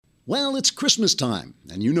Well, it's Christmas time,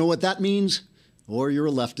 and you know what that means, or you're a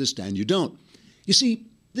leftist and you don't. You see,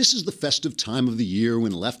 this is the festive time of the year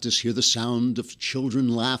when leftists hear the sound of children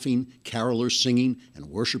laughing, carolers singing, and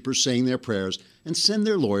worshipers saying their prayers, and send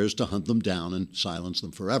their lawyers to hunt them down and silence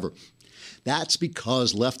them forever. That's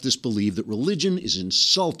because leftists believe that religion is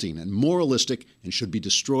insulting and moralistic and should be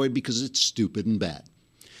destroyed because it's stupid and bad.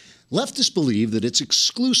 Leftists believe that it's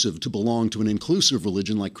exclusive to belong to an inclusive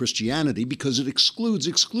religion like Christianity because it excludes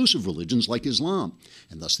exclusive religions like Islam.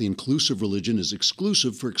 And thus the inclusive religion is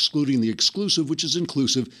exclusive for excluding the exclusive, which is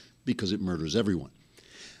inclusive because it murders everyone.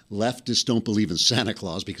 Leftists don't believe in Santa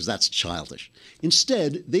Claus because that's childish.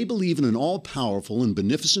 Instead, they believe in an all-powerful and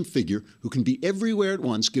beneficent figure who can be everywhere at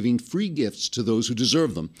once giving free gifts to those who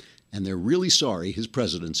deserve them. And they're really sorry his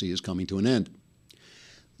presidency is coming to an end.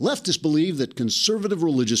 Leftists believe that conservative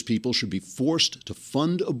religious people should be forced to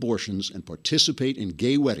fund abortions and participate in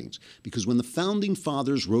gay weddings because when the Founding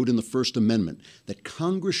Fathers wrote in the First Amendment that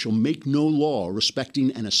Congress shall make no law respecting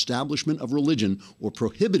an establishment of religion or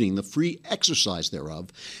prohibiting the free exercise thereof,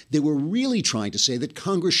 they were really trying to say that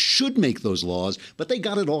Congress should make those laws, but they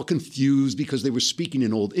got it all confused because they were speaking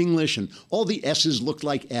in Old English and all the S's looked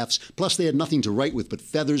like F's, plus they had nothing to write with but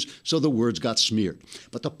feathers, so the words got smeared.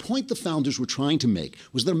 But the point the founders were trying to make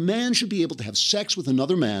was that a man should be able to have sex with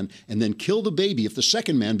another man and then kill the baby if the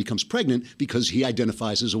second man becomes pregnant because he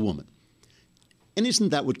identifies as a woman. And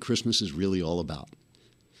isn't that what Christmas is really all about?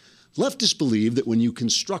 Leftists believe that when you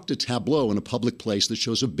construct a tableau in a public place that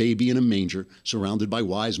shows a baby in a manger surrounded by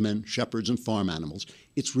wise men, shepherds, and farm animals,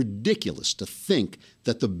 it's ridiculous to think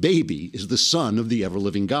that the baby is the son of the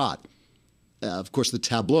ever-living God. Of course, the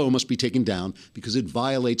tableau must be taken down because it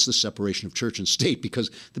violates the separation of church and state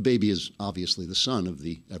because the baby is obviously the son of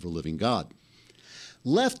the ever-living God.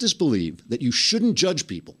 Leftists believe that you shouldn't judge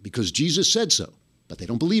people because Jesus said so, but they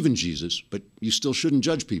don't believe in Jesus, but you still shouldn't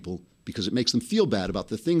judge people because it makes them feel bad about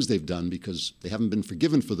the things they've done because they haven't been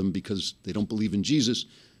forgiven for them because they don't believe in Jesus,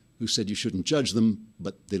 who said you shouldn't judge them,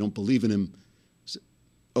 but they don't believe in him.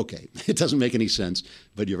 Okay, it doesn't make any sense,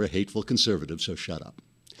 but you're a hateful conservative, so shut up.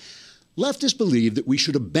 Leftists believe that we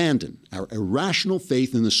should abandon our irrational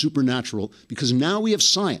faith in the supernatural because now we have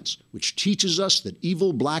science, which teaches us that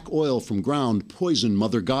evil black oil from ground poisoned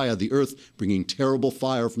Mother Gaia, the earth, bringing terrible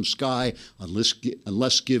fire from sky,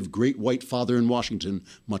 unless give great white father in Washington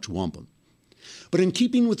much wampum. But in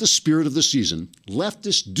keeping with the spirit of the season,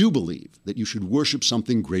 leftists do believe that you should worship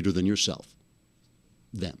something greater than yourself.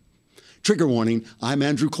 Them. Trigger warning, I'm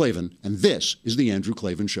Andrew Klavan, and this is The Andrew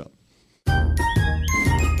Klavan Show.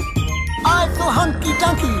 I feel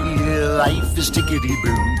hunky-dunky, life is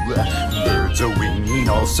tickety-boo. Birds are winging,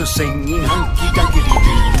 also singing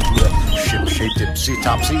hunky-dunky-doo. Ship-shape,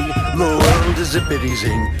 tipsy-topsy, the world is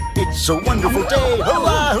zippity-zing. It's a wonderful day,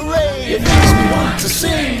 hurrah, hooray! It makes me want to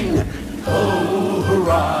sing. Oh,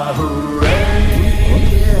 hurrah,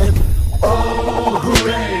 hooray! Oh,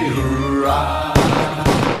 hooray, hurrah!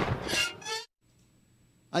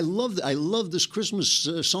 I love this Christmas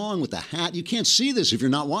song with the hat. You can't see this if you're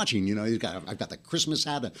not watching. You know, I've got the Christmas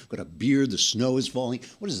hat. I've got a beard. The snow is falling.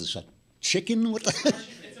 What is this? A chicken? What?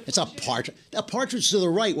 It's a partridge. A partridge to the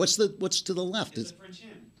right. What's to the left? It's a French hen.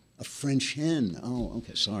 A French hen. Oh,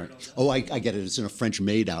 okay. Sorry. Oh, I get it. It's in a French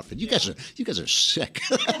maid outfit. You guys are sick.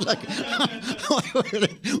 Like, where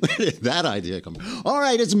did that idea come from? All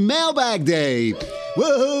right, it's mailbag day.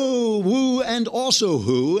 Woohoo, woo, and also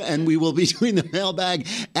who. And we will be doing the mailbag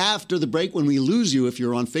after the break when we lose you if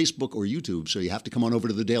you're on Facebook or YouTube. So you have to come on over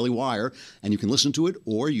to the Daily Wire and you can listen to it,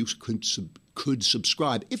 or you could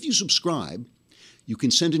subscribe. If you subscribe, you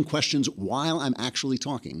can send in questions while I'm actually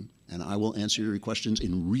talking, and I will answer your questions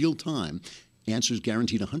in real time. Answers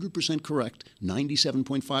guaranteed 100% correct,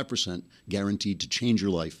 97.5% guaranteed to change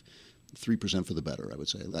your life. 3% for the better, I would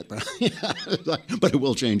say. But it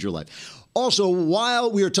will change your life. Also,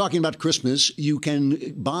 while we are talking about Christmas, you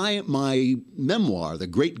can buy my memoir, The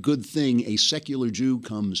Great Good Thing, A Secular Jew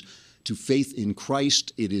Comes to Faith in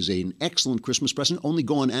Christ. It is an excellent Christmas present. Only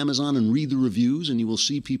go on Amazon and read the reviews, and you will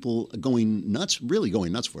see people going nuts, really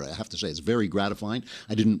going nuts for it. I have to say, it's very gratifying.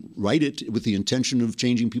 I didn't write it with the intention of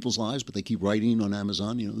changing people's lives, but they keep writing on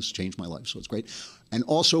Amazon. You know, this changed my life, so it's great. And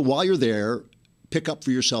also, while you're there, pick up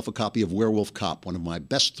for yourself a copy of Werewolf Cop. One of my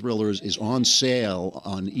best thrillers is on sale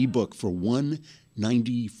on ebook for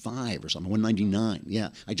 $195 or something, $199. Yeah,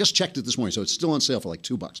 I just checked it this morning, so it's still on sale for like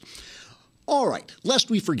 $2. All right, lest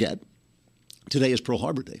we forget, today is Pearl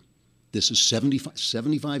Harbor Day. This is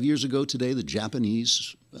 75 years ago today. The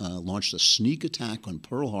Japanese launched a sneak attack on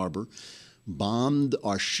Pearl Harbor, bombed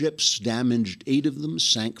our ships, damaged 8 of them,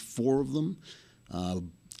 sank 4 of them,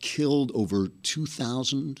 killed over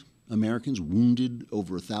 2,000 Americans, wounded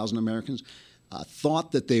over 1,000 Americans,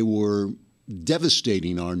 thought that they were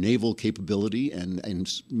devastating our naval capability and in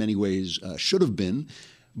many ways should have been.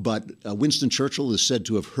 But Winston Churchill is said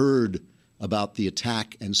to have heard about the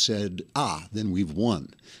attack and said, then we've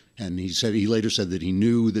won. And he later said that he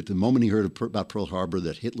knew that the moment he heard about Pearl Harbor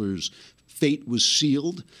that Hitler's fate was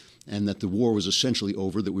sealed and that the war was essentially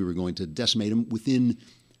over, that we were going to decimate him. Within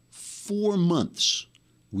 4 months,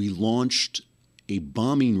 we launched a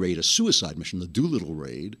bombing raid, a suicide mission, the Doolittle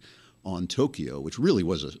raid, on Tokyo, which really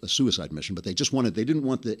was a suicide mission, but they didn't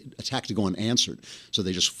want the attack to go unanswered. So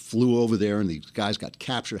they just flew over there and these guys got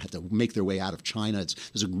captured, had to make their way out of China.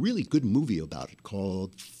 There's a really good movie about it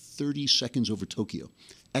called 30 Seconds Over Tokyo.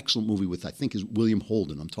 Excellent movie with, I think, is William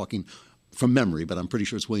Holden. I'm talking from memory, but I'm pretty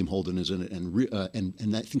sure it's William Holden is in it,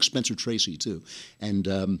 and I think Spencer Tracy too. And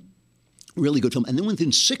really good film. And then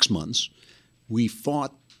within 6 months, we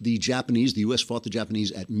fought the U.S. fought the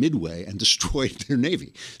Japanese at Midway and destroyed their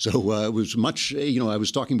navy. So it was much, I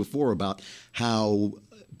was talking before about how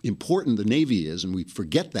important the Navy is, and we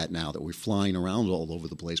forget that now that we're flying around all over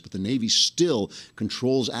the place, but the Navy still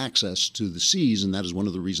controls access to the seas, and that is one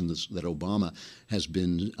of the reasons that Obama has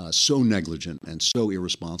been so negligent and so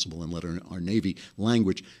irresponsible in letting our Navy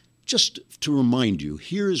language. Just to remind you,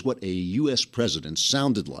 here's what a U.S. president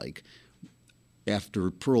sounded like after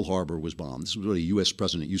Pearl Harbor was bombed. This is what a U.S.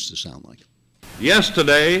 president used to sound like.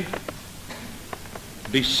 Yesterday,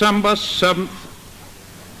 December 7th,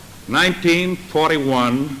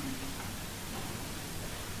 1941,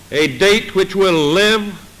 a date which will live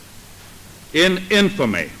in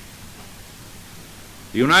infamy.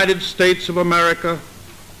 The United States of America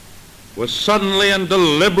was suddenly and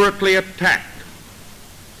deliberately attacked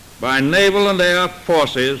by naval and air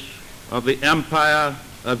forces of the Empire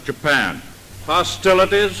of Japan.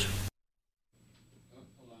 Hostilities.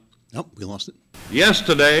 Nope, we lost it.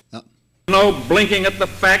 Yesterday, no blinking at the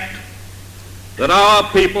fact that our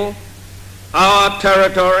people, our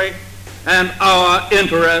territory, and our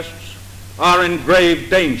interests are in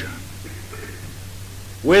grave danger.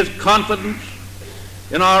 With confidence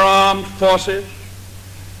in our armed forces,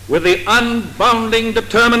 with the unbounding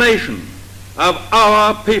determination of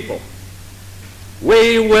our people,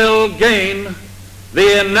 we will gain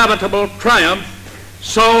the inevitable triumph,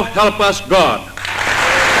 so help us God.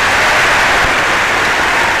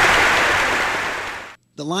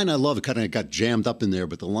 The line I love, it kind of got jammed up in there,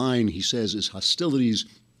 but the line he says is hostilities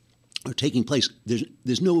are taking place.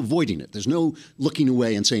 There's no avoiding it. There's no looking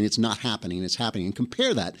away and saying it's not happening, it's happening. And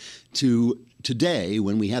compare that to today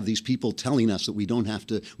when we have these people telling us that we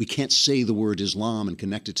can't say the word Islam and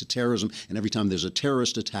connect it to terrorism. And every time there's a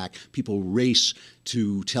terrorist attack, people race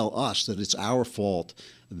to tell us that it's our fault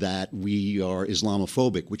that we are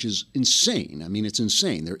Islamophobic, which is insane. I mean, it's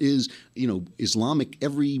insane. There is,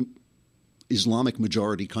 every Islamic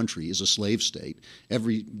majority country is a slave state.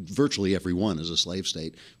 Virtually everyone is a slave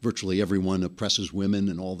state. Virtually everyone oppresses women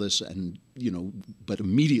and all this, and but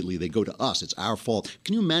immediately they go to us. It's our fault.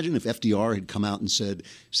 Can you imagine if FDR had come out and said,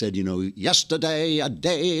 yesterday, a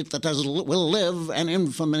day that will live in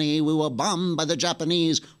infamy, we were bombed by the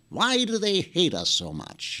Japanese. Why do they hate us so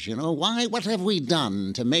much? Why? What have we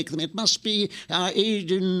done to make them? It must be our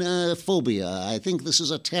Asian phobia. I think this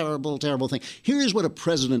is a terrible, terrible thing. Here's what a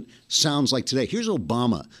president sounds like today. Here's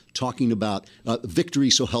Obama talking about victory,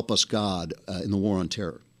 so help us God, in the war on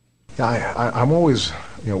terror. Yeah, I'm always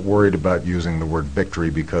worried about using the word victory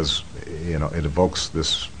because it evokes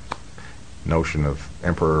this notion of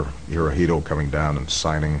Emperor Hirohito coming down and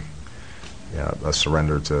signing a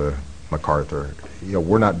surrender to MacArthur.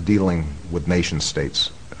 We're not dealing with nation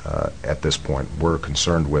states at this point. We're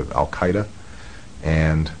concerned with Al-Qaeda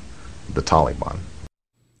and the Taliban.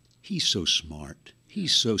 He's so smart.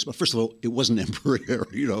 He's so smart. First of all, it wasn't Emperor,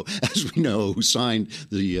 as we know, who signed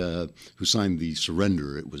the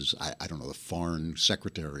surrender. It was I don't know, the foreign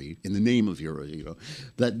secretary in the name of Hirohito.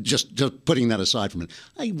 That just putting that aside from it,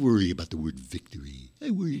 I worry about the word victory.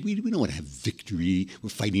 I worry we don't want to have victory. We're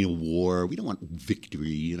fighting a war. We don't want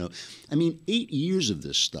victory. I mean, 8 years of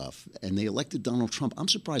this stuff, and they elected Donald Trump. I'm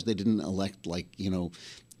surprised they didn't elect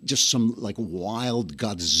just some wild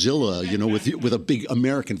Godzilla, with a big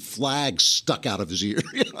American flag stuck out of his ear.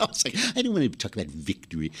 It's like, I don't want to talk about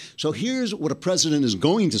victory. So here's what a president is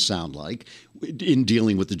going to sound like in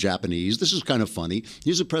dealing with the Japanese. This is kind of funny.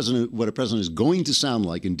 Here's what a president is going to sound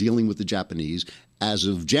like in dealing with the Japanese as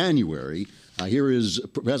of January. Here is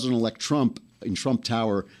President-elect Trump in Trump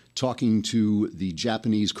Tower talking to the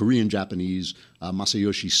Korean Japanese,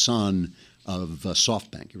 Masayoshi Son of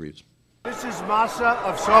SoftBank. Here he is. This is Masa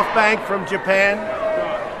of SoftBank from Japan,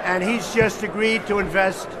 and he's just agreed to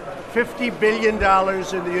invest $50 billion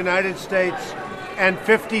in the United States and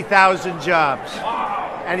 50,000 jobs.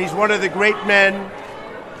 And he's one of the great men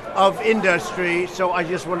of industry, so I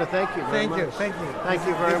just want to thank you very much. Thank you. Thank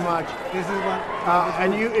you very much. This is one.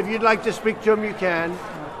 And you, if you'd like to speak to him, you can.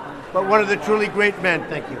 But one of the truly great men.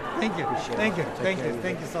 Thank you. Thank you. Thank you. Thank you.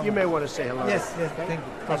 Thank you so much. You may want to say hello. Yes, okay? thank you.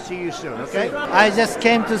 I'll see you soon, okay? I just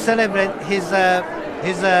came to celebrate his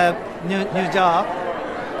new job,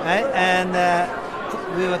 right? And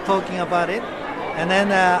we were talking about it, and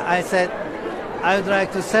then I said I would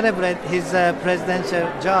like to celebrate his presidential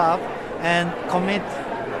job and commit,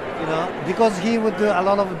 because he would do a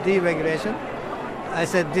lot of deregulation. I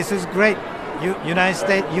said this is great. United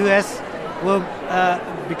States, U.S. will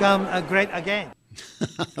become great again.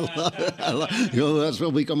 I love that's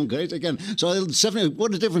will become great again. So,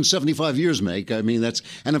 what a difference 75 years make. I mean,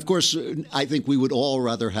 and of course, I think we would all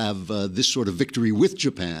rather have this sort of victory with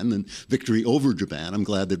Japan than victory over Japan. I'm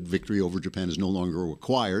glad that victory over Japan is no longer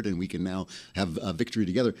required, and we can now have victory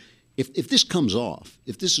together. If this comes off,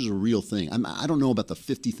 if this is a real thing, I don't know about the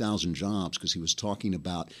 50,000 jobs, because he was talking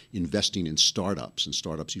about investing in startups, and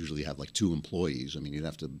startups usually have like 2 employees. I mean, you'd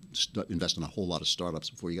have to invest in a whole lot of startups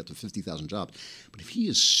before you get to 50,000 jobs. But if he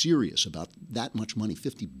is serious about that much money,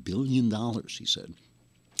 $50 billion, he said,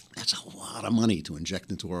 that's a lot of money to inject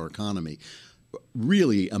into our economy.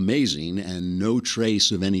 Really amazing, and no trace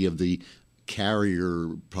of any of the Carrier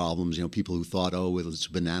problems, people who thought, it's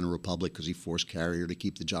a banana republic because he forced Carrier to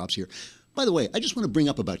keep the jobs here. By the way, I just want to bring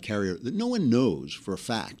up about Carrier that no one knows for a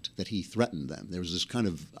fact that he threatened them. There was this kind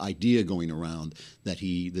of idea going around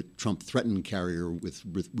that Trump threatened Carrier with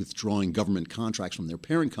withdrawing government contracts from their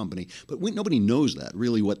parent company, but nobody knows that.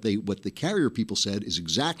 Really, what the Carrier people said is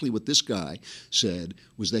exactly what this guy said,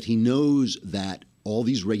 was that he knows that all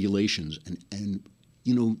these regulations, and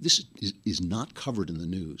this is not covered in the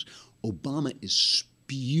news. Obama is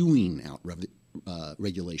spewing out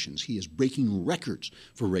regulations. He is breaking records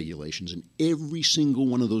for regulations, and every single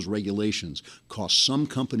one of those regulations costs some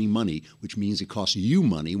company money, which means it costs you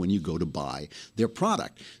money when you go to buy their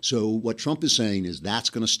product. So what Trump is saying is that's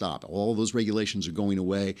going to stop. All those regulations are going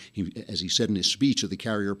away. As he said in his speech at the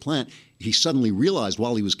Carrier plant, he suddenly realized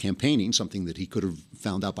while he was campaigning, something that he could have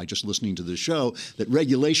found out by just listening to the show, that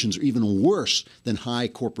regulations are even worse than high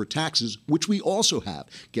corporate taxes, which we also have.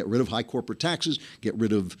 Get rid of high corporate taxes, get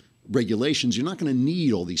rid of regulations. You're not going to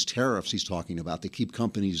need all these tariffs he's talking about to keep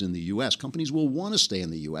companies in the U.S. Companies will want to stay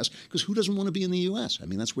in the U.S. because who doesn't want to be in the U.S.? I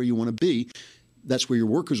mean, that's where you want to be. That's where your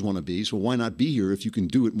workers want to be. So why not be here if you can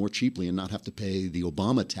do it more cheaply and not have to pay the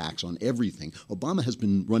Obama tax on everything? Obama has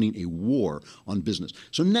been running a war on business.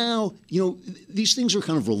 So now, these things are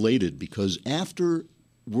kind of related, because after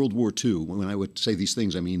World War II, when I would say these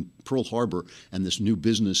things, I mean Pearl Harbor and this new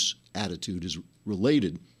business attitude is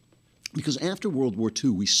related. Because after World War II,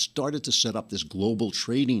 we started to set up this global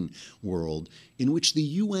trading world in which the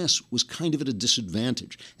U.S. was kind of at a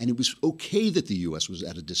disadvantage. And it was okay that the U.S. was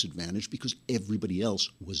at a disadvantage because everybody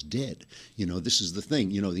else was dead. This is the thing.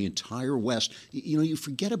 The entire West, you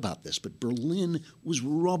forget about this, but Berlin was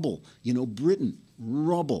rubble. Britain,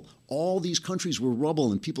 rubble. All these countries were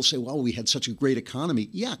rubble, and people say, well, we had such a great economy.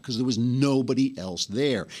 Yeah, because there was nobody else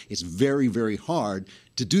there. It's very, very hard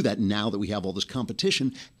to do that now that we have all this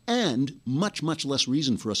competition, and much, much less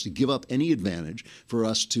reason for us to give up any advantage, for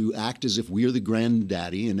us to act as if we are the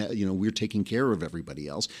granddaddy and we're taking care of everybody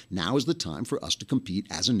else. Now is the time for us to compete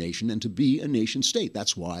as a nation and to be a nation state.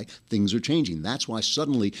 That's why things are changing. That's why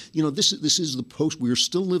suddenly, this is we're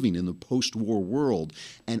still living in the post-war world,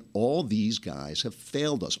 and all these guys have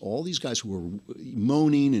failed us. All these guys who are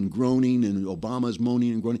moaning and groaning, and Obama's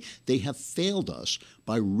moaning and groaning, they have failed us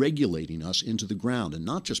by regulating us into the ground. And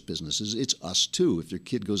not just businesses, it's us too. If your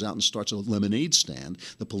kid goes out and starts a lemonade stand,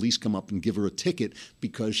 the police come up and give her a ticket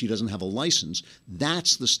because she doesn't have a license.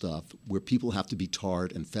 That's the stuff where people have to be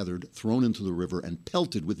tarred and feathered, thrown into the river, and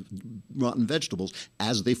pelted with rotten vegetables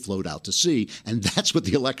as they float out to sea. And that's what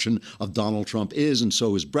the election of Donald Trump is, and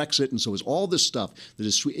so is Brexit, and so is all this stuff that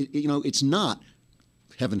is sweet. It's not,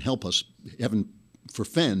 heaven help us, heaven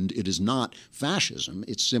forfend, it is not fascism.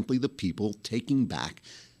 It's simply the people taking back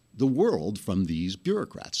the world from these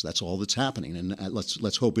bureaucrats. That's all that's happening. And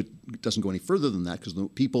let's hope it doesn't go any further than that, because the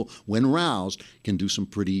people, when roused, can do some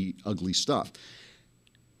pretty ugly stuff.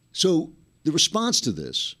 So the response to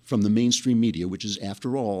this from the mainstream media, which is,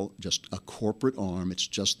 after all, just a corporate arm, it's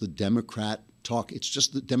just the Democrat talk, it's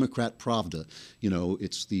just the Democrat Pravda.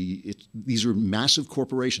 These are massive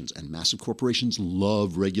corporations, and massive corporations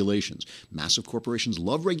love regulations. Massive corporations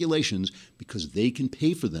love regulations because they can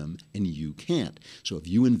pay for them and you can't. So if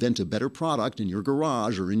you invent a better product in your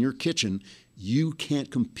garage or in your kitchen, you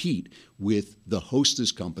can't compete with the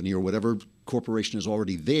hostess company or whatever corporation is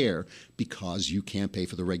already there because you can't pay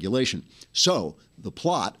for the regulation. So the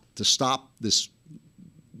plot to stop this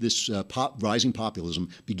rising populism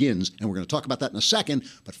begins, and we're going to talk about that in a second.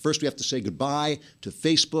 But first, we have to say goodbye to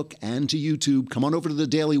Facebook and to YouTube. Come on over to the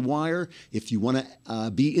Daily Wire if you want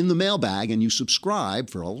to be in the mailbag and you subscribe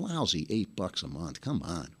for a lousy $8 a month. Come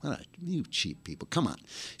on, you cheap people! Come on,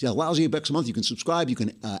 yeah, lousy $8 a month. You can subscribe. You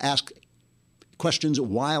can ask questions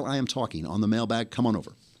while I am talking on the mailbag. Come on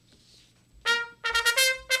over.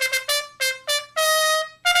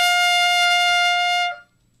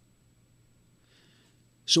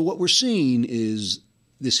 So what we're seeing is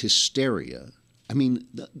this hysteria. I mean,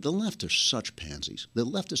 the left are such pansies. The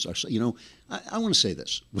leftists are, I want to say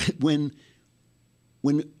this. When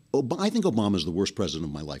I think Obama is the worst president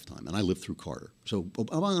of my lifetime, and I lived through Carter. So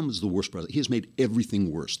Obama is the worst president. He has made everything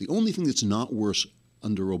worse. The only thing that's not worse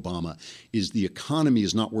under Obama is the economy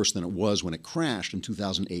is not worse than it was when it crashed in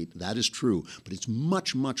 2008. That is true, but it's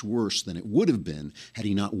much, much worse than it would have been had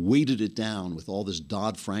he not weighted it down with all this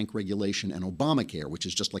Dodd-Frank regulation and Obamacare, which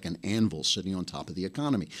is just like an anvil sitting on top of the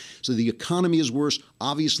economy. So the economy is worse.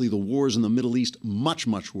 Obviously, the wars in the Middle East, much,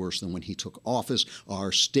 much worse than when he took office.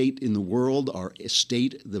 Our state in the world, our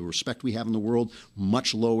state, the respect we have in the world,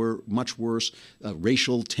 much lower, much worse.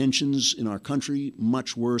 Racial tensions in our country,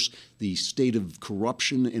 much worse. The state of corruption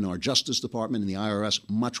in our Justice Department and the IRS,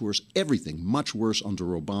 much worse. Everything much worse under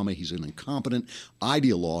Obama. He's an incompetent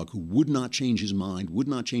ideologue who would not change his mind, would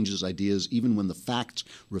not change his ideas, even when the facts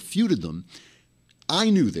refuted them. I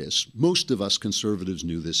knew this. Most of us conservatives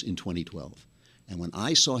knew this in 2012. And when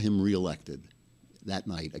I saw him reelected that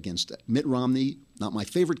night against Mitt Romney, not my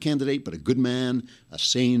favorite candidate, but a good man, a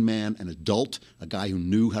sane man, an adult, a guy who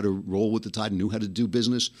knew how to roll with the tide, knew how to do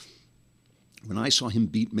business. When I saw him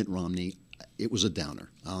beat Mitt Romney, it was a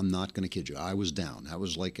downer. I'm not going to kid you. I was down. I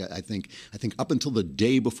was like, I think up until the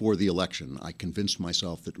day before the election, I convinced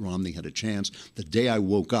myself that Romney had a chance. The day I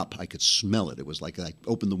woke up, I could smell it. It was like I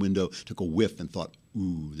opened the window, took a whiff, and thought,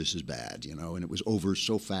 ooh, this is bad, and it was over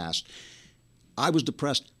so fast. I was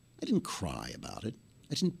depressed. I didn't cry about it.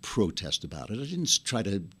 I didn't protest about it. I didn't try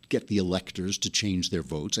to get the electors to change their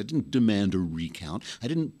votes. I didn't demand a recount. I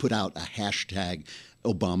didn't put out a hashtag,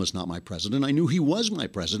 Obama's not my president. I knew he was my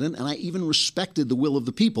president, and I even respected the will of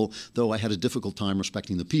the people, though I had a difficult time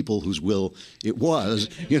respecting the people whose will it was.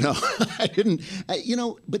 I didn't,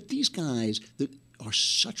 but these guys that are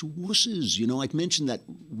such wusses. I mentioned that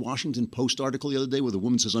Washington Post article the other day where the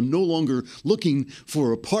woman says, I'm no longer looking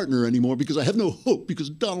for a partner anymore because I have no hope because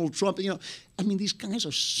Donald Trump, these guys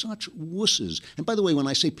are such wusses. And by the way, when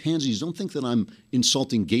I say pansies, don't think that I'm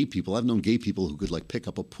insulting gay people. I've known gay people who could pick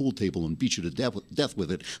up a pool table and beat you to death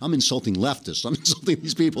with it. I'm insulting leftists. I'm insulting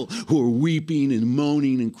these people who are weeping and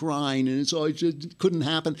moaning and crying and it couldn't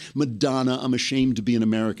happen. Madonna, I'm ashamed to be an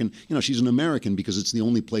American. She's an American because it's the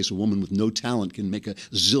only place a woman with no talent can make $1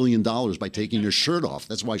 zillion by taking her shirt off.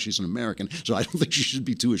 That's why she's an American. So I don't think she should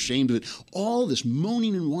be too ashamed of it. All this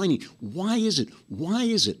moaning and whining. Why is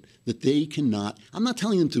it that they cannot? I'm not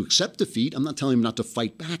telling them to accept defeat. I'm not telling them not to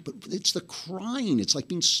fight back, but it's the crying. It's like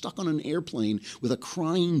being stuck on an airplane with a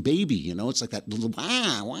crying baby. It's like that little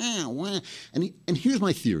wah, wah, wah. And here's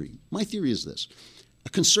my theory. My theory is this. A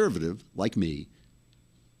conservative like me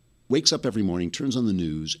wakes up every morning, turns on the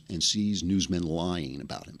news, and sees newsmen lying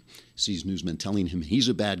about him, sees newsmen telling him he's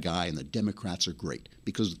a bad guy and the Democrats are great,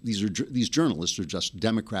 because these journalists are just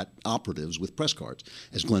Democrat operatives with press cards,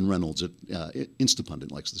 as Glenn Reynolds at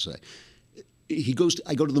Instapundit likes to say.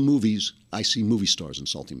 I go to the movies, I see movie stars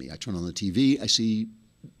insulting me. I turn on the TV, I see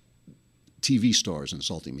TV stars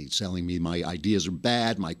insulting me, telling me my ideas are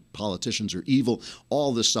bad, my politicians are evil,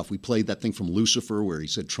 all this stuff. We played that thing from Lucifer where he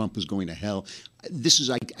said Trump was going to hell. I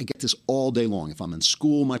get this all day long. If I'm in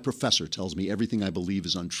school, my professor tells me everything I believe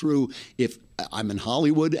is untrue. If I'm in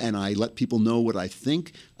Hollywood and I let people know what I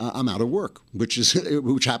think, I'm out of work,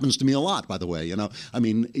 which happens to me a lot, by the way. And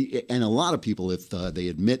a lot of people, if they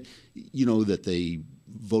admit, that they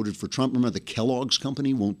voted for Trump. Remember, the Kellogg's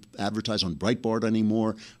company won't advertise on Breitbart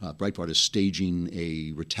anymore. Breitbart is staging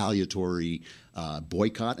a retaliatory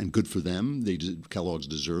boycott, and good for them. Kellogg's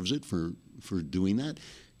deserves it for doing that.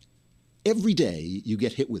 Every day you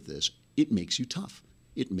get hit with this, it makes you tough.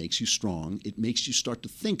 It makes you strong. It makes you start to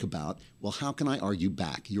think about, well, how can I argue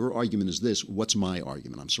back? Your argument is this. What's my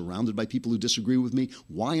argument? I'm surrounded by people who disagree with me.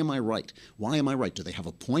 Why am I right? Why am I right? Do they have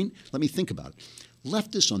a point? Let me think about it.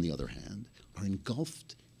 Leftists, on the other hand, are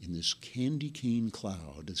engulfed in this candy cane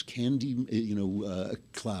cloud, this candy,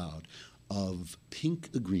 cloud of pink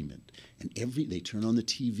agreement. And they turn on the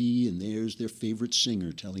TV and there's their favorite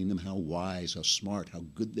singer telling them how wise, how smart, how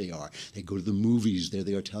good they are. They go to the movies, there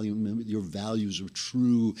they are telling them your values are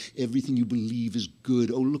true, everything you believe is good.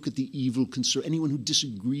 Oh, look at the evil concern. Anyone who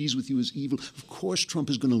disagrees with you is evil. Of course Trump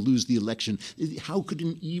is going to lose the election. How could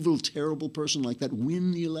an evil, terrible person like that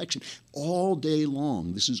win the election? All day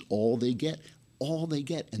long, this is all they get. All they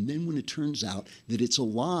get. And then when it turns out that it's a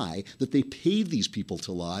lie, that they paid these people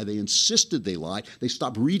to lie, they insisted they lied, they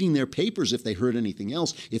stopped reading their papers if they heard anything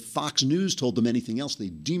else. If Fox News told them anything else, they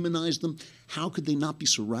demonized them. How could they not be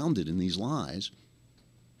surrounded in these lies?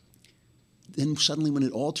 Then suddenly when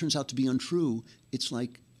it all turns out to be untrue, it's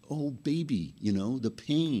like, oh, baby, the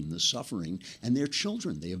pain, the suffering, and their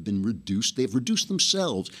children. They have been reduced. They've reduced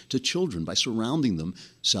themselves to children by surrounding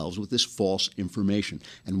themselves with this false information.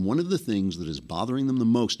 And one of the things that is bothering them the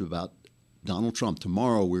most about Donald Trump,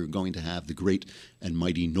 tomorrow we're going to have the great and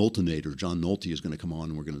mighty Knowltonator, John Nolte, is going to come on,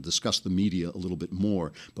 and we're going to discuss the media a little bit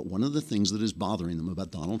more. But one of the things that is bothering them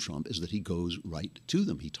about Donald Trump is that he goes right to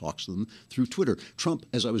them. He talks to them through Twitter. Trump,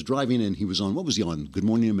 as I was driving in, he was on, what was he on, Good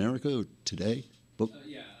Morning America or Today?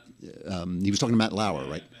 He was talking to Matt Lauer,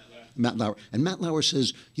 right? Matt Lauer. And Matt Lauer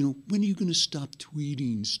says, when are you going to stop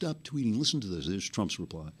tweeting? Stop tweeting. Listen to this. There's Trump's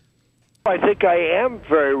reply. I think I am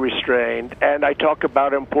very restrained, and I talk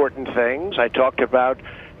about important things. I talked about,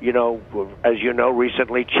 as you know,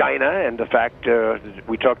 recently China and the fact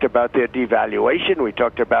we talked about their devaluation. We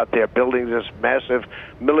talked about their building this massive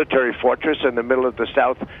military fortress in the middle of the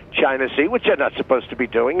South China Sea, which they're not supposed to be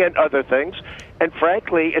doing, and other things. And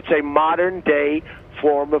frankly, it's a modern-day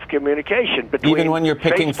form of communication. Even when you're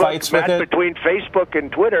picking fights with it? Between Facebook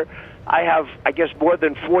and Twitter, I have, I guess, more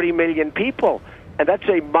than 40 million people. And that's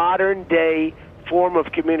a modern-day form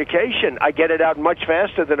of communication. I get it out much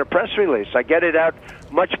faster than a press release. I get it out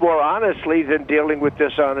much more honestly than dealing with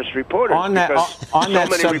dishonest reporters. So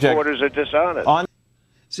many reporters are dishonest.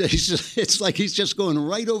 So it's like he's just going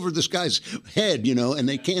right over this guy's head, and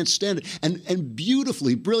they can't stand it. And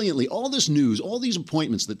beautifully, brilliantly, all this news, all these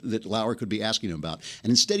appointments that Lauer could be asking him about. And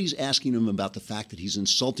instead he's asking him about the fact that he's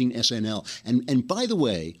insulting SNL. And by the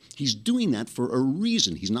way, he's doing that for a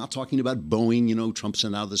reason. He's not talking about Boeing. Trump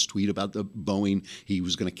sent out this tweet about the Boeing. He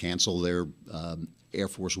was going to cancel their Air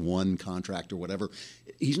Force One contract or whatever.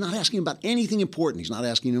 He's not asking him about anything important. He's not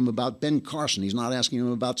asking him about Ben Carson. He's not asking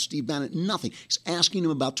him about Steve Bannon. Nothing. He's asking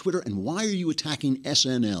him about Twitter. And why are you attacking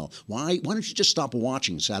SNL? Why don't you just stop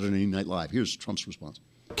watching Saturday Night Live? Here's Trump's response.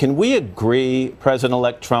 Can we agree,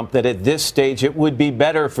 President-elect Trump, that at this stage it would be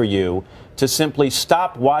better for you to simply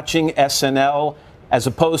stop watching SNL as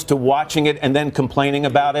opposed to watching it and then complaining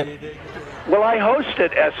about it? Well, I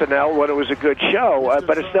hosted SNL when it was a good show,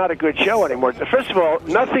 but it's not a good show anymore. First of all,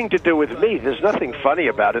 nothing to do with me. There's nothing funny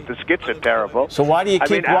about it. The skits are terrible. So why do you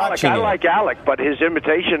keep watching it? I like Alec, but his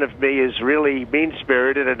imitation of me is really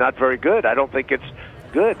mean-spirited and not very good. I don't think it's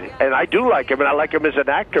good. And I do like him, and I like him as an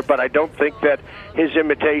actor, but I don't think that his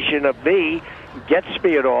imitation of me gets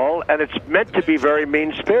me at all, and it's meant to be very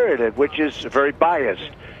mean-spirited, which is very biased.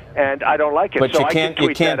 And I don't like it. But so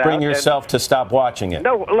you can't bring yourself to stop watching it.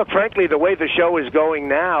 No, look, frankly, the way the show is going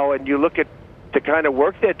now, and you look at the kind of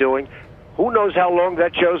work they're doing, who knows how long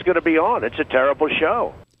that show's going to be on? It's a terrible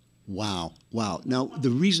show. Wow. Now, the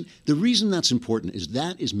reason that's important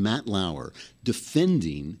is Matt Lauer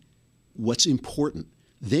defending what's important.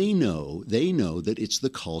 They know that it's the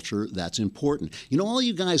culture that's important. All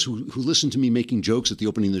you guys who listen to me making jokes at the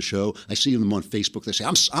opening of the show, I see them on Facebook. They say,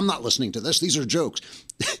 I'm not listening to this. These are jokes.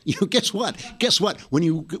 Guess what? When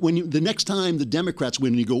you the next time the Democrats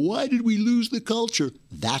win and you go, why did we lose the culture?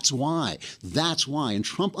 That's why. And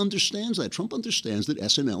Trump understands that. Trump understands that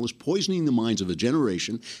SNL is poisoning the minds of a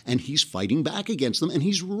generation, and he's fighting back against them, and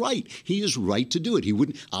he's right. He is right to do it.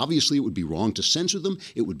 Obviously, it would be wrong to censor them.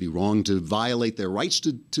 It would be wrong to violate their rights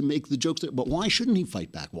to make the jokes. But why shouldn't he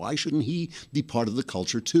fight back? Why shouldn't he be part of the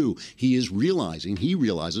culture too? He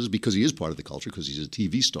realizes, because he is part of the culture, because he's a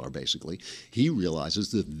TV star basically, he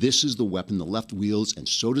realizes that this is the weapon the left wields, and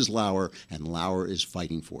so does Lauer, and Lauer is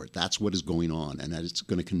fighting for it. That's what is going on, and that it's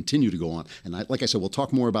going to continue to go on. And like I said, we'll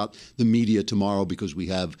talk more about the media tomorrow because we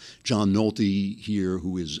have John Nolte here,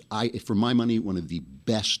 who is, for my money, one of the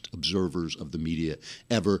best observers of the media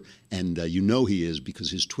ever. And he is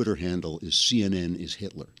because his Twitter handle is CNN is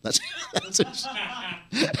Hitler. That's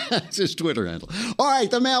his Twitter handle. All right,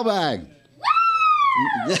 the mailbag.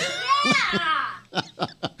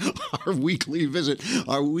 Our weekly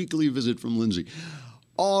visit from Lindsay.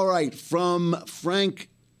 All right, from Frank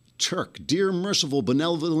Turk. Dear merciful,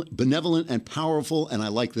 benevolent, and powerful, and I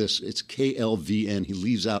like this, it's KLVN. He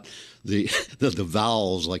leaves out the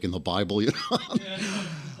vowels like in the Bible.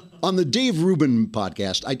 On the Dave Rubin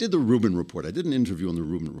podcast, I did the Rubin Report. I did an interview on the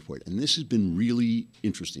Rubin Report, and this has been really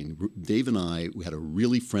interesting. Dave and we had a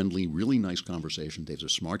really friendly, really nice conversation. Dave's a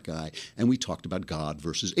smart guy, and we talked about God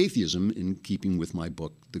versus atheism in keeping with my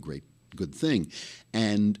book, The Great Good Thing.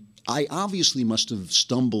 And I obviously must have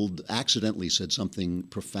accidentally said something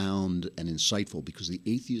profound and insightful, because the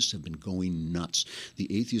atheists have been going nuts.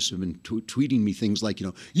 The atheists have been tweeting me things like,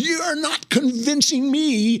 you're not convincing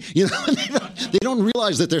me. They don't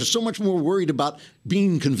realize that they're so much more worried about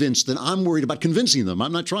being convinced than I'm worried about convincing them.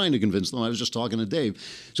 I'm not trying to convince them. I was just talking to Dave.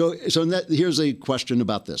 So here's a question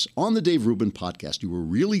about this. On the Dave Rubin podcast, you were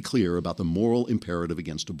really clear about the moral imperative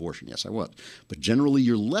against abortion. Yes, I was. But generally,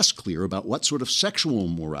 you're less clear about what sort of sexual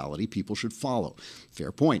morality people should follow.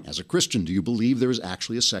 Fair point. As a Christian, do you believe there is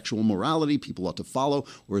actually a sexual morality people ought to follow,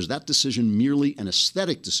 or is that decision merely an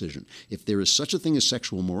aesthetic decision? If there is such a thing as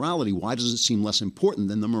sexual morality, why does it seem less important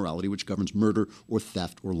than the morality which governs murder or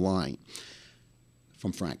theft or lying?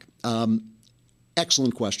 From Frank.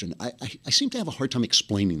 Excellent question. I seem to have a hard time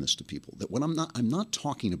explaining this to people, that when I'm not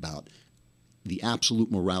talking about the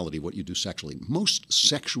absolute morality of what you do sexually. Most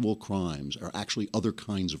sexual crimes are actually other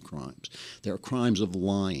kinds of crimes. There are crimes of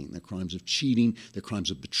lying, there are crimes of cheating, there are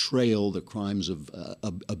crimes of betrayal, there are crimes of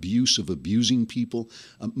abusing people.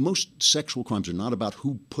 Most sexual crimes are not about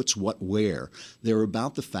who puts what where. They're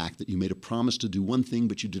about the fact that you made a promise to do one thing,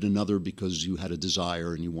 but you did another because you had a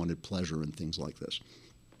desire and you wanted pleasure and things like this.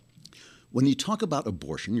 When you talk about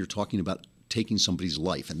abortion, you're talking about taking somebody's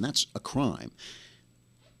life, and that's a crime.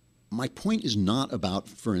 My point is not about,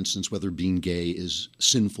 for instance, whether being gay is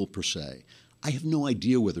sinful per se. I have no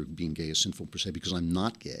idea whether being gay is sinful per se, because I'm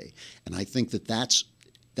not gay. And I think that that's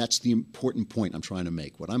the important point I'm trying to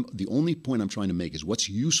make. The only point I'm trying to make is what's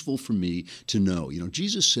useful for me to know.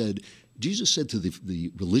 Jesus said to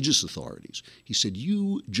the religious authorities, he said,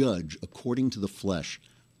 you judge according to the flesh.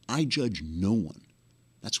 I judge no one.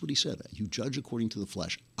 That's what he said. You judge according to the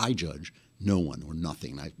flesh. I judge no one or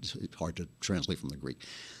nothing. It's hard to translate from the Greek.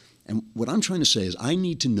 And what I'm trying to say is I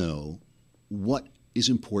need to know what is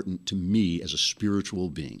important to me as a spiritual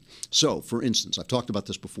being. So, for instance, I've talked about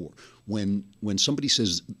this before. When somebody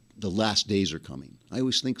says the last days are coming, I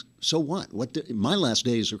always think, so what? My last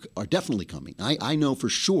days are definitely coming. I know for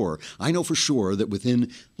sure that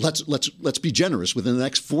within, let's be generous, within the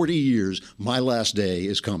next 40 years, my last day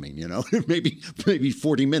is coming, maybe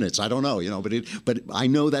 40 minutes, I don't know, but I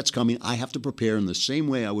know that's coming. I have to prepare in the same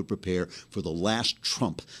way I would prepare for the last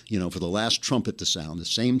trump, for the last trumpet to sound. The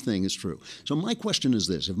same thing is true. So my question is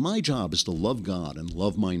this: if my job is to love God and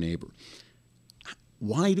love my neighbor,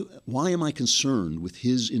 why am I concerned with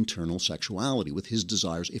his internal sexuality, with his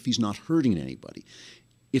desires, if he's not hurting anybody?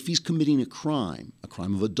 If he's committing a crime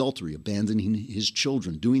of adultery, abandoning his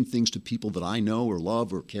children, doing things to people that I know or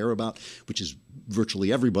love or care about, which is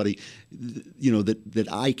virtually everybody, that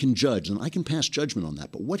I can judge, and I can pass judgment on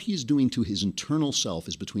that. But what he is doing to his internal self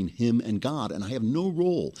is between him and God, and I have no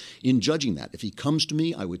role in judging that. If he comes to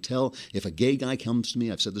me, if a gay guy comes to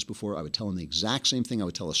me, I've said this before, I would tell him the exact same thing. I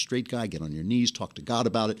would tell a straight guy, get on your knees, talk to God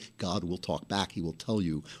about it. God will talk back. He will tell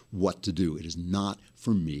you what to do. It is not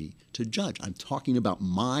for me to judge. I'm talking about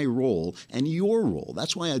my role and your role.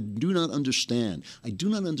 That's why I do not understand. I do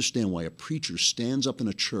not understand why a preacher stands up in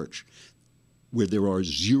a church where there are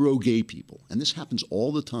 0 gay people, and this happens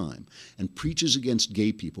all the time, and preaches against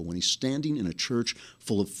gay people when he's standing in a church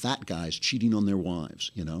full of fat guys cheating on their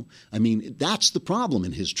wives, I mean, that's the problem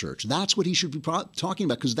in his church. That's what he should be talking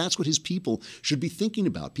about, because that's what his people should be thinking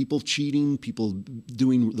about. People cheating, people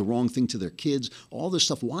doing the wrong thing to their kids, all this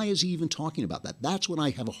stuff. Why is he even talking about that? That's what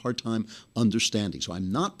I have a hard time understanding. So I'm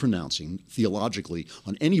not pronouncing theologically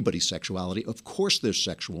on anybody's sexuality. Of course there's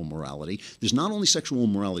sexual morality. There's not only sexual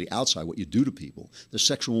morality outside, what you do to people, there's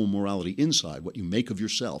sexual morality inside, what you make of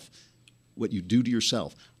yourself, what you do to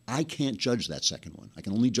yourself. I can't judge that second one. I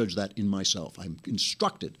can only judge that in myself. I'm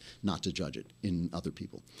instructed not to judge it in other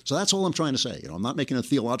people. So that's all I'm trying to say. I'm not making a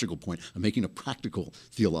theological point. I'm making a practical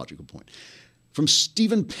theological point. From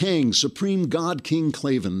Stephen Pang, Supreme God King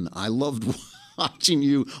Clavin, I loved watching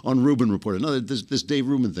you on Rubin Report. This Dave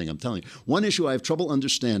Rubin thing, I'm telling you. One issue I have trouble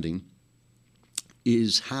understanding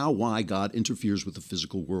is why God interferes with the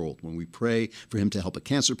physical world. When we pray for him to help a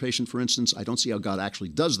cancer patient, for instance, I don't see how God actually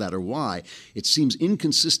does that, or why. It seems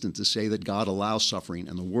inconsistent to say that God allows suffering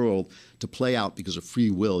and the world to play out because of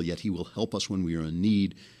free will, yet he will help us when we are in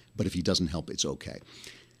need, but if he doesn't help, it's okay.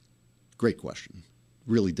 Great question.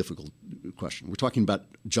 Really difficult question. We're talking about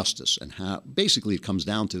justice, and how basically it comes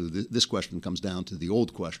down to, this question comes down to the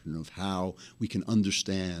old question of how we can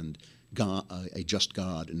understand God, a just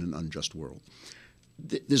God in an unjust world.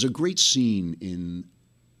 There's a great scene in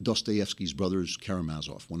Dostoevsky's Brothers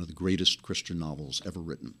Karamazov, one of the greatest Christian novels ever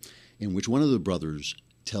written, in which one of the brothers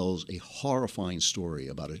tells a horrifying story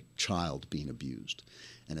about a child being abused.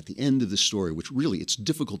 And at the end of this story, which really, it's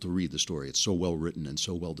difficult to read the story, it's so well written and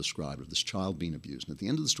so well described, of this child being abused. And at the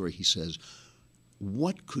end of the story, he says,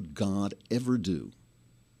 what could God ever do?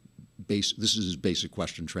 This is his basic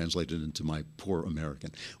question translated into my poor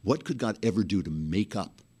American. What could God ever do to make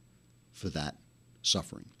up for that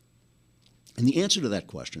suffering? And the answer to that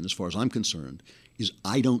question, as far as I'm concerned, is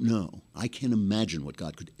I don't know. I can't imagine what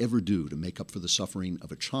God could ever do to make up for the suffering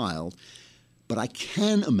of a child, but I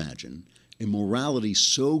can imagine a morality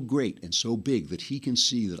so great and so big that he can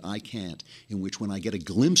see that I can't, in which when I get a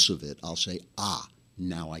glimpse of it, I'll say,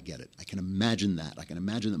 now I get it. I can imagine that. I can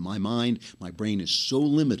imagine that my mind, my brain is so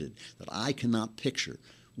limited that I cannot picture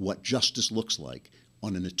what justice looks like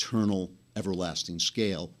on an eternal, everlasting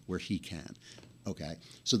scale where he can. Okay?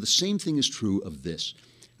 So the same thing is true of this.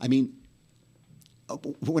 I mean,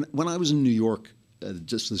 when I was in New York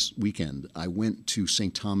just this weekend, I went to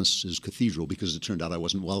St. Thomas's Cathedral because it turned out I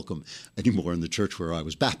wasn't welcome anymore in the church where I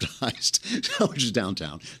was baptized, which is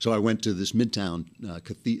downtown. So I went to this Midtown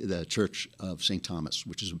the Church of St. Thomas,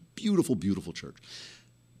 which is a beautiful, beautiful church.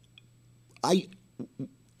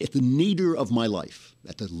 At the nadir of my life,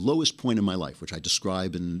 at the lowest point in my life, which I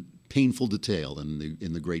describe in painful detail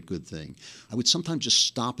in the Great Good Thing, I would sometimes just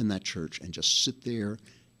stop in that church and just sit there.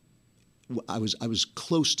 I was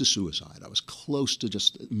close to suicide. I was close to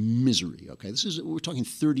just misery. Okay, we're talking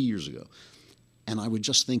 30 years ago, and I would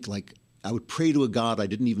just think, like, I would pray to a God I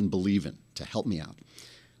didn't even believe in to help me out.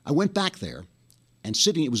 I went back there, and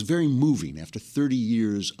sitting, it was very moving after 30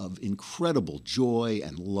 years of incredible joy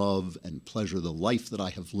and love and pleasure. The life that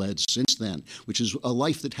I have led since then, which is a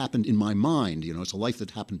life that happened in my mind. You know, it's a life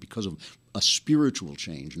that happened because of a spiritual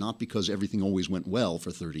change, not because everything always went well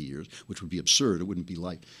for 30 years, which would be absurd. It wouldn't be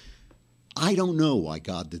life. I don't know why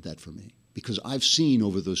God did that for me, because I've seen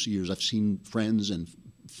over those years, I've seen friends and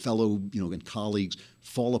fellow, and colleagues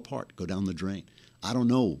fall apart, go down the drain. I don't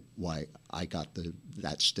know why I got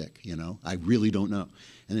that stick, I really don't know.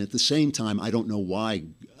 And at the same time, I don't know why.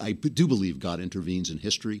 I do believe God intervenes in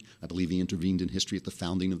history. I believe he intervened in history at the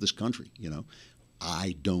founding of this country,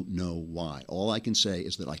 I don't know why. All I can say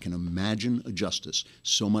is that I can imagine a justice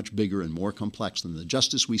so much bigger and more complex than the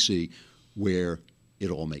justice we see, where it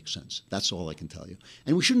all makes sense. That's all I can tell you.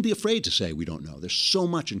 And we shouldn't be afraid to say we don't know. There's so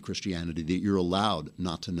much in Christianity that you're allowed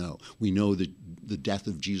not to know. We know that the death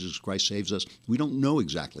of Jesus Christ saves us. We don't know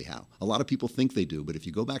exactly how. A lot of people think they do, but if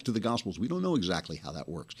you go back to the Gospels, we don't know exactly how that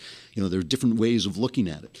works. There are different ways of looking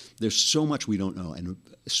at it. There's so much we don't know. And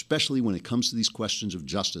especially when it comes to these questions of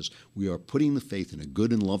justice, we are putting the faith in a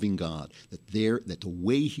good and loving God, that the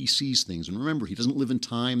way he sees things, and remember, he doesn't live in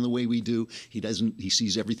time the way we do. He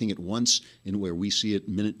sees everything at once, in where we see it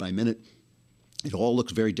minute by minute. It all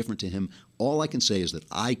looks very different to him. All I can say is that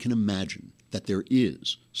I can imagine that there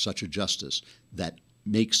is such a justice that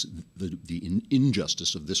makes the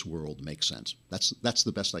injustice of this world make sense. That's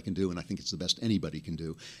the best I can do, and I think it's the best anybody can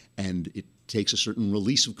do. And it takes a certain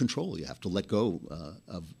release of control. You have to let go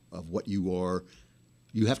of what you are.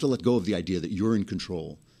 You have to let go of the idea that you're in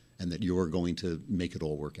control and that you're going to make it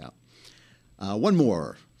all work out. One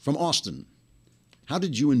more from Austin. How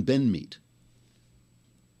did you and Ben meet?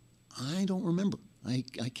 I don't remember.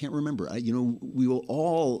 I can't remember. We were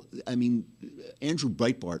all, Andrew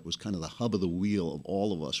Breitbart was kind of the hub of the wheel of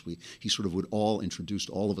all of us. He sort of would all introduce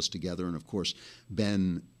all of us together. And of course,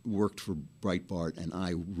 Ben worked for Breitbart and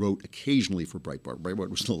I wrote occasionally for Breitbart. Breitbart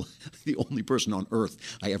was the only person on earth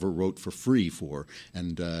I ever wrote for free for.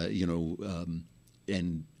 And,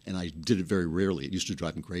 and I did it very rarely. It used to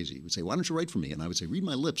drive him crazy. He would say, "Why don't you write for me?" And I would say, "Read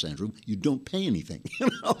my lips, Andrew. You don't pay anything.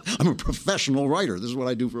 I'm a professional writer. This is what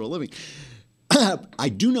I do for a living." I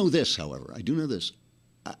do know this, however. I do know this.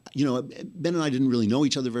 Ben and I didn't really know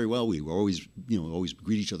each other very well. We were always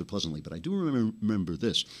greet each other pleasantly. But I do remember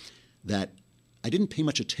this, that I didn't pay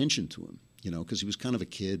much attention to him, because he was kind of a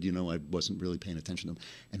kid. I wasn't really paying attention to him.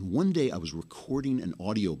 And one day I was recording an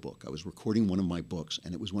audiobook. I was recording one of my books,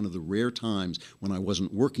 and it was one of the rare times when I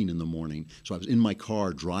wasn't working in the morning. So I was in my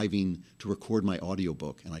car driving to record my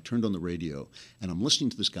audiobook, and I turned on the radio, and I'm listening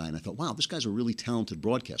to this guy, and I thought, wow, this guy's a really talented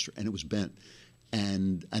broadcaster. And it was Ben.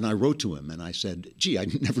 And I wrote to him and I said, "Gee, I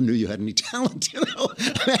never knew you had any talent,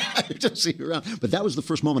 I just see you around." But that was the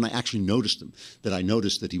first moment I actually noticed him, that I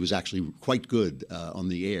noticed that he was actually quite good on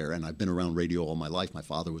the air. And I've been around radio all my life. My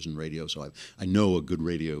father was in radio, so I know a good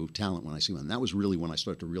radio talent when I see one. And that was really when I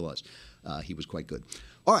started to realize he was quite good.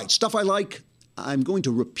 All right, stuff I like. I'm going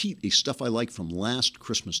to repeat a stuff I like from last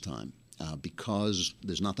Christmas time. because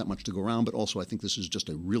there's not that much to go around, but also I think this is just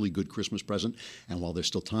a really good Christmas present. And while there's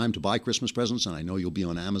still time to buy Christmas presents, and I know you'll be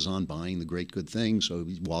on Amazon buying The Great Good Thing, so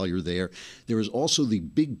while you're there is also the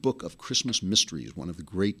Big Book of Christmas Mysteries, one of the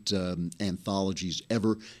great anthologies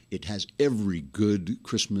ever. It has every good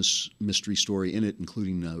Christmas mystery story in it,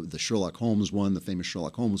 including the Sherlock Holmes one, the famous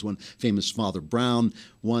Sherlock Holmes one, famous Father Brown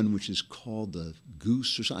one, which is called The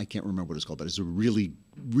Goose or something. I can't remember what it's called, but it's a really,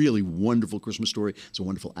 really wonderful Christmas story. It's a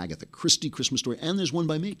wonderful Agatha Christie Christmas story. And there's one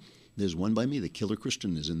by me. There's one by me. The Killer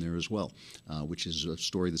Christian is in there as well, which is a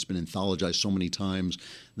story that's been anthologized so many times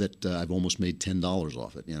that I've almost made $10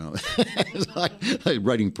 off it. You know,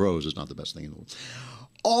 writing prose is not the best thing in the world.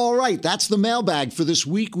 All right, that's the mailbag for this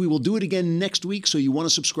week. We will do it again next week, so you want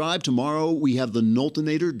to subscribe. Tomorrow we have the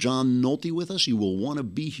Noltinator, John Nolte, with us. You will want to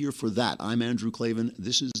be here for that. I'm Andrew Klavan.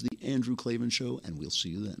 This is the Andrew Klavan Show, and we'll see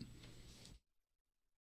you then.